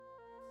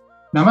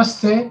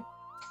Namaste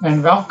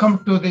and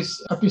welcome to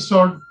this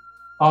episode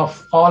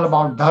of All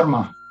About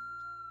Dharma.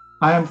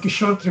 I am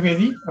Kishor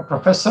Trivedi, a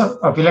professor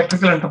of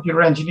electrical and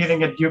computer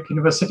engineering at Duke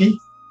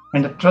University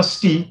and a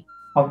trustee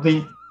of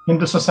the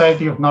Hindu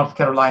Society of North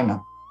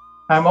Carolina.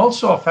 I am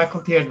also a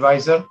faculty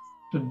advisor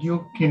to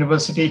Duke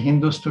University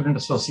Hindu Student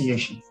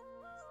Association.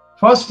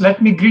 First,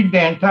 let me greet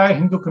the entire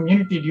Hindu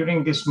community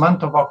during this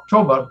month of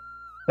October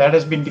that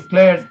has been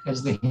declared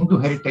as the Hindu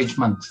Heritage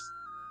Month.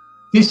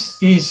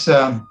 This is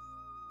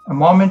a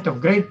moment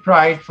of great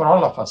pride for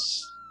all of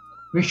us.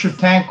 We should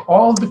thank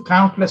all the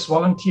countless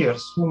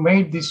volunteers who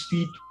made this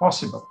feat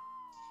possible.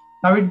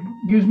 Now, it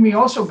gives me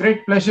also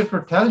great pleasure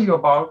to tell you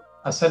about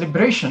a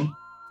celebration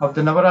of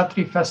the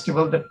Navaratri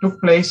festival that took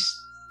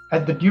place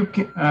at the Duke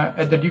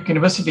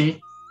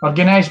University,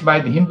 organized by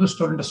the Hindu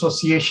Student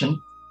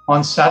Association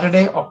on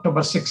Saturday,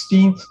 October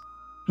 16th,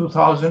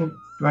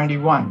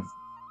 2021.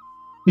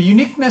 The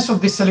uniqueness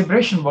of this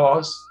celebration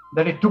was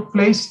that it took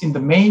place in the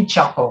main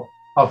chapel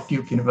of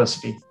Duke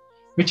University,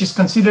 which is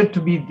considered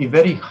to be the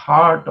very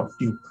heart of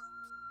Duke.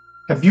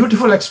 A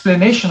beautiful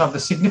explanation of the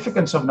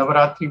significance of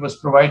Navaratri was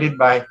provided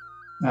by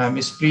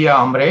Ms. Priya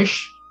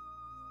Amresh.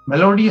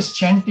 Melodious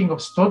chanting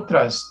of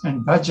stotras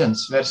and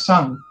bhajans were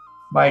sung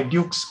by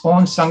Duke's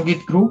own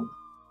Sangeet group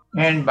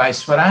and by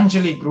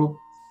Swaranjali group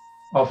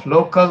of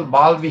local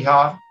Bal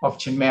Vihar of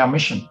Chinmaya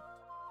Mission.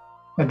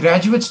 A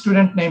graduate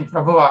student named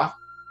Prabhava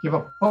gave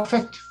a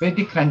perfect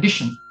Vedic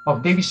rendition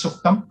of Devi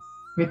Suktam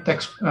with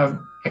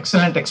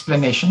excellent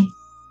explanation.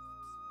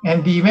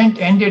 And the event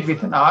ended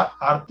with an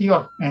Aarti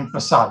and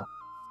Prasad.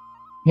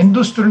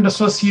 Hindu Student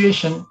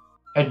Association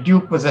at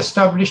Duke was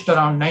established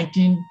around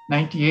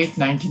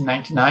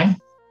 1998-1999,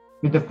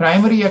 with the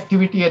primary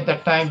activity at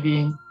that time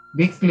being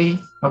weekly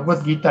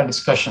Bhagavad Gita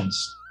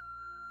discussions.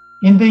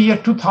 In the year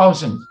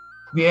 2000,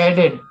 we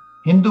added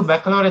Hindu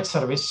baccalaureate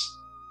service,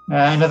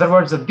 in other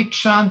words, a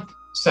Dikshant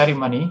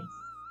ceremony,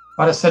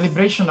 or a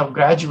celebration of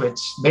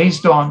graduates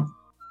based on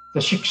the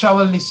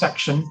Shikshavalli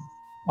section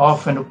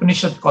of an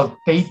Upanishad called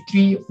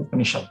Taittiriya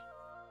Upanishad.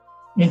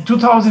 In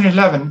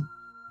 2011,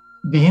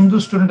 the Hindu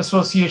Student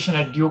Association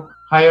at Duke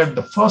hired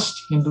the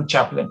first Hindu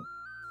chaplain.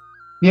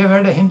 We have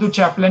had a Hindu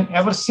chaplain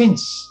ever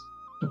since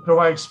to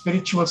provide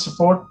spiritual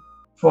support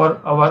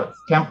for our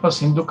campus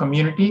Hindu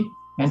community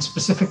and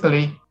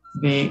specifically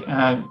the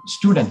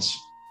students.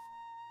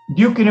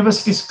 Duke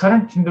University's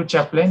current Hindu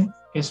chaplain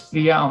is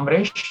Priya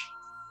Amresh.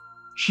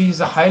 She is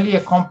a highly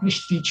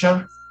accomplished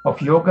teacher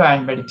of yoga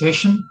and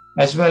meditation,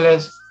 as well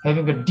as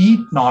having a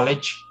deep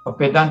knowledge of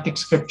Vedantic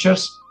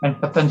scriptures and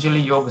Patanjali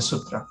Yoga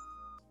Sutra.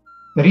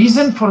 The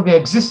reason for the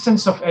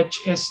existence of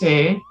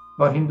HSA,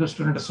 or Hindu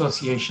Student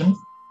Association,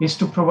 is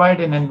to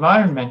provide an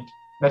environment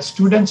where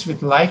students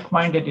with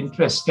like-minded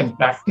interests can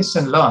practice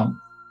and learn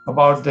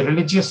about the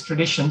religious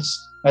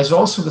traditions as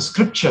also the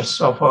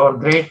scriptures of our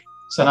great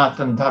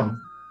Sanatan Dharma.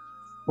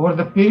 Over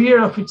the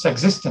period of its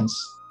existence,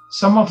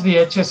 some of the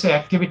HSA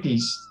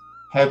activities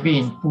have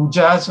been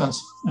pujas on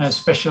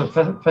special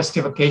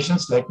festive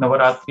occasions like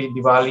Navaratri,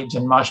 Diwali,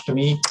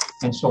 Janmashtami,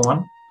 and so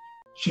on,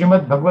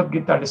 Srimad Bhagavad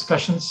Gita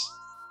discussions,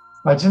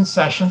 bhajan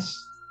sessions,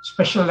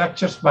 special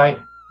lectures by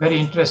very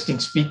interesting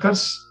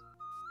speakers,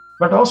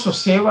 but also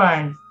seva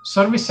and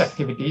service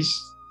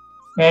activities,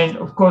 and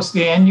of course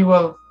the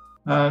annual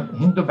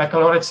Hindu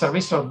baccalaureate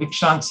service or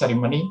Dikshant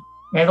ceremony,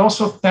 and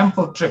also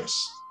temple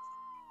trips.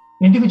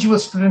 Individual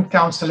student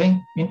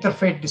counseling,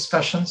 interfaith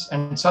discussions,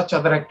 and such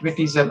other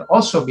activities have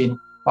also been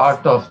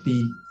part of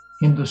the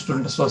Hindu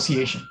Student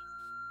Association.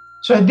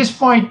 So at this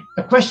point,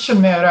 a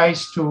question may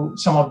arise to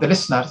some of the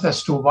listeners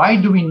as to why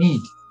do we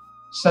need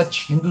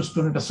such Hindu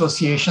student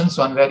associations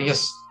on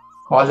various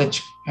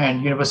college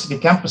and university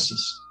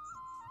campuses?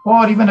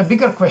 Or even a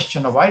bigger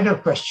question, a wider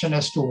question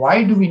as to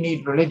why do we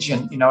need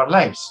religion in our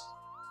lives?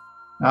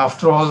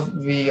 After all,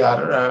 we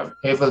are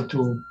able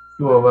to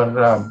do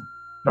our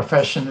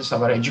professions,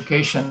 our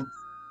education,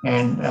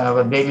 and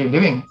our daily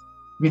living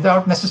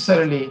without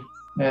necessarily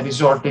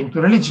resorting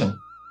to religion.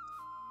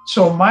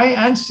 So my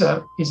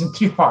answer is in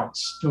three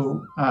parts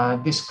to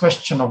this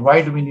question of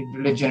why do we need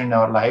religion in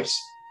our lives.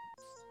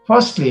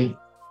 Firstly,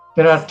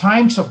 there are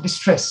times of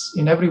distress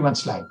in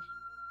everyone's life.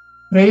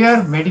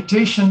 Prayer,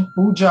 meditation,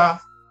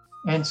 puja,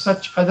 and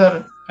such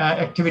other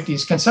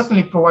activities can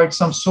certainly provide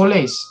some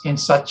solace in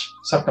such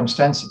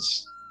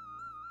circumstances.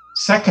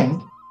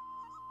 Second,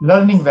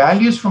 learning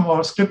values from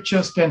our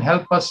scriptures can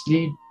help us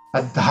lead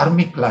a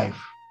dharmic life.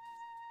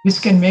 This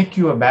can make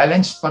you a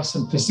balanced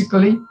person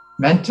physically,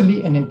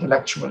 mentally, and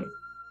intellectually.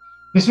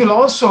 This will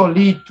also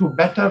lead to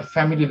better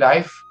family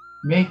life,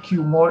 make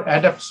you more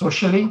adept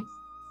socially,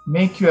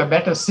 make you a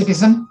better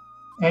citizen,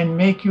 and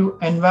make you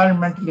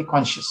environmentally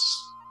conscious.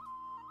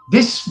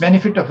 This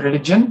benefit of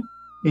religion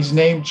is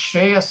named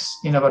Shreyas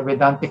in our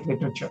Vedantic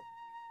literature.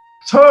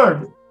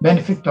 Third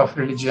benefit of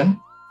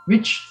religion,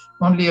 which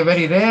only a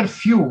very rare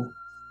few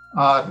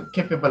are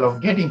capable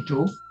of getting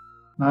to,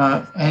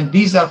 and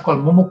these are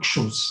called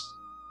mumukshus.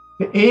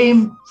 The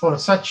aim for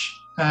such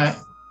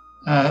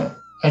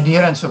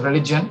adherence of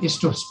religion is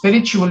to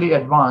spiritually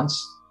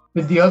advance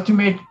with the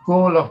ultimate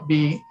goal of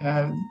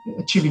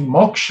achieving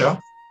moksha,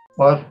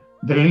 or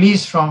the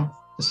release from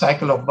the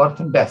cycle of birth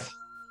and death.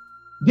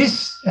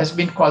 This has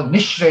been called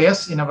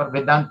Nishrayas in our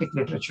Vedantic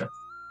literature.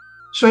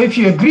 So if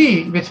you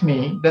agree with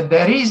me that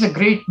there is a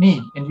great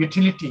need and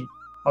utility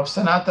of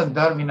Sanatan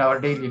Dharma in our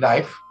daily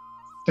life,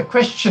 the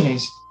question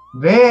is,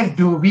 where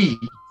do we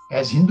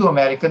as Hindu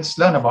Americans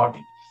learn about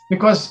it?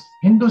 Because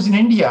Hindus in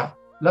India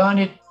learn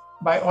it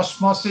by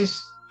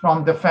osmosis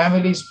from the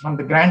families, from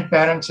the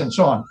grandparents, and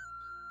so on.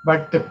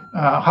 But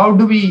how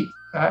do we,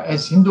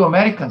 as Hindu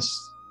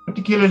Americans,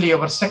 particularly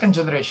our second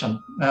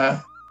generation,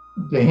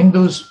 the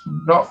Hindus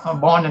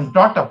born and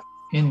brought up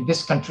in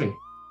this country?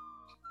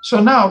 So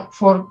now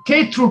for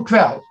K through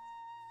 12,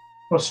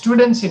 for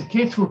students in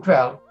K through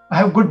 12, I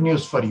have good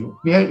news for you.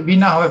 We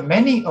now have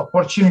many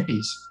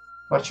opportunities,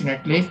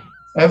 fortunately,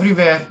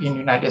 everywhere in the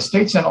United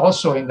States and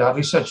also in the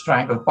Research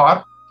Triangle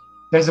Park.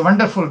 There's a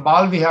wonderful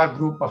Bal Vihar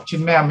group of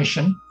Chinmaya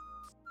Mission.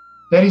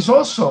 There is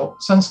also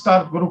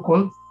Sanskar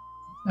Gurukul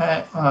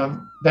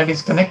that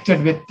is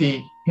connected with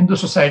the Hindu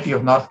Society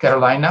of North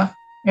Carolina,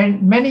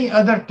 and many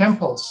other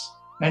temples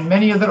and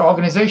many other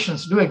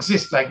organizations do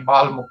exist, like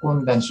Bal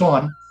Mukund and so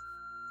on.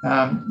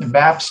 The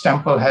BAPS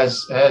temple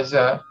has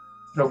a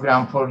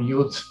program for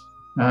youth,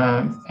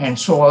 and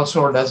so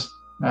also does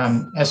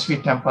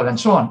SV temple and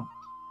so on.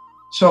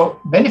 So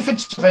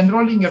benefits of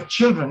enrolling your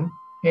children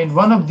in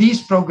one of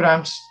these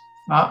programs,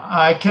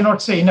 I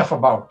cannot say enough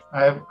about.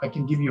 I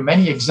can give you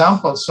many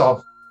examples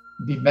of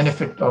the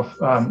benefit of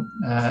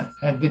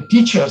and the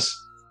teachers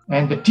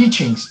and the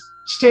teachings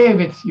stay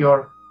with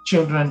your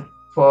children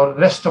for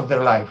the rest of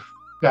their life,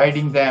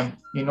 guiding them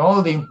in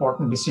all the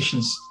important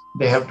decisions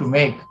they have to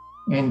make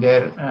in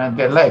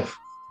their life.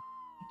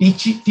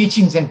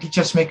 Teachings and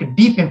teachers make a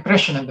deep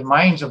impression in the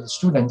minds of the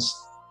students,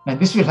 and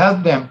this will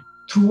help them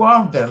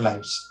throughout their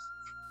lives.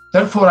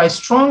 Therefore, I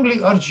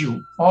strongly urge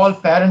you, all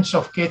parents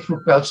of K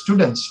through 12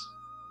 students,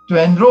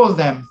 to enroll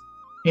them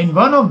in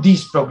one of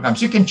these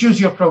programs. You can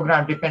choose your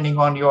program depending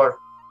on your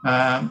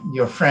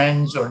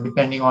friends, or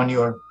depending on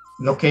your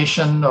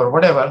location, or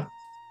whatever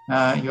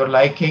your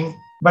liking.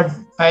 But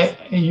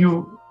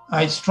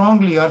I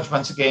strongly urge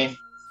once again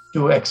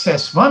to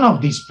access one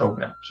of these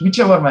programs,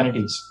 whichever one it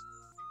is.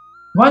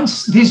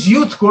 Once these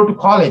youth go to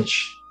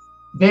college,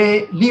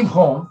 they leave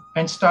home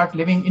and start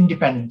living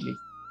independently.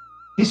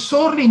 They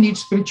sorely need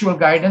spiritual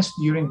guidance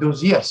during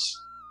those years.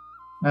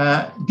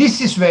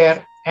 This is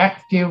where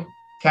active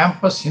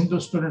campus Hindu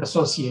student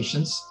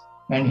associations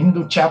and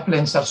Hindu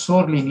chaplains are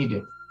sorely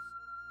needed.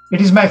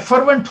 It is my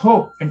fervent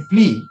hope and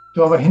plea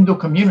to our Hindu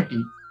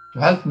community to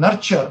help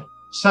nurture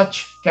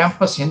such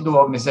campus Hindu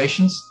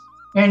organizations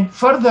and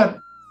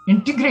further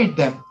integrate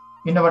them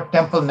in our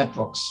temple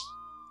networks.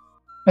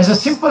 As a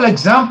simple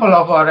example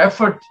of our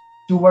effort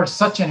towards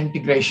such an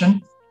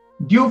integration,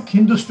 Duke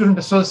Hindu Student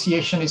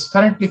Association is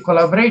currently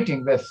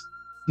collaborating with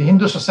the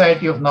Hindu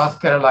Society of North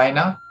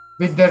Carolina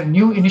with their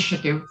new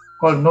initiative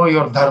called Know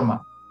Your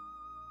Dharma.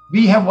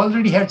 We have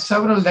already had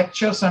several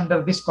lectures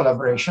under this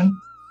collaboration,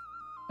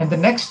 and the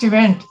next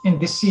event in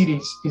this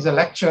series is a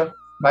lecture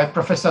by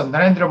Professor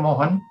Narendra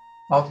Mohan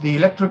of the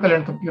Electrical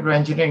and Computer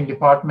Engineering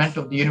Department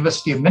of the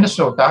University of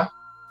Minnesota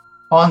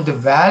on the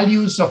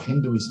values of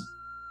Hinduism,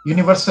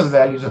 universal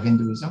values of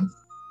Hinduism.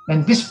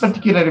 And this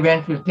particular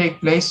event will take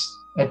place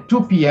at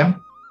 2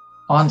 p.m.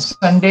 on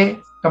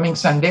coming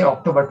Sunday,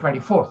 October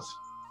 24th.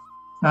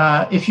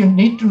 If you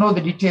need to know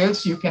the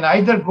details, you can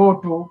either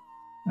go to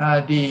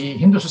the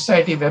Hindu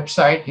Society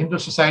website, Hindu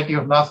Society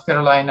of North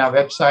Carolina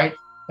website,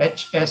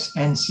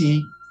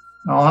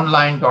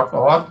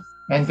 hsnconline.org,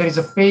 and there is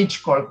a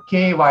page called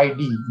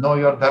KYD, Know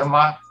Your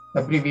Dharma,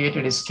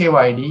 abbreviated as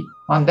KYD.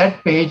 On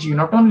that page, you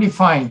not only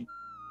find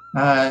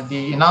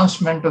the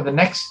announcement of the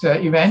next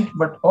event,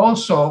 but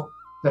also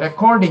the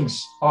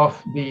recordings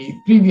of the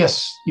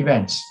previous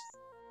events.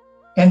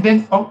 And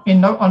then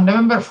on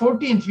November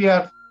 14th, we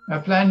are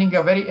planning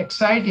a very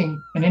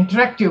exciting and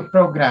interactive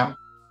program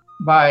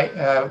by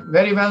a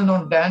very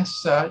well-known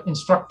dance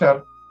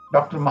instructor,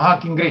 Dr.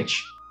 Maha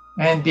Gingrich.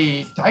 And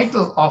the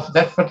title of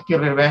that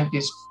particular event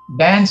is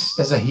Dance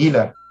as a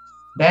Healer.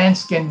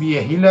 Dance can be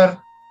a healer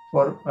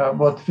for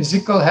both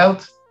physical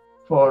health,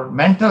 for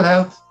mental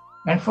health,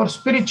 and for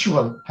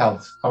spiritual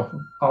health of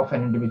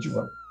an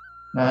individual.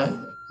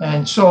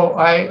 And so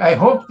I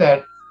hope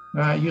that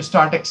you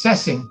start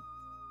accessing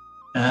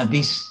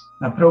this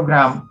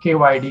program,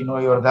 KYD Know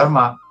Your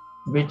Dharma,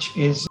 which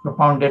is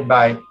propounded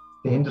by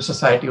the Hindu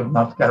Society of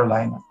North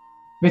Carolina.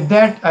 With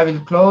that, I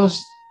will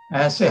close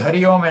and say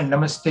Hari Om and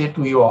Namaste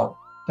to you all.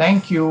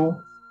 Thank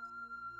you.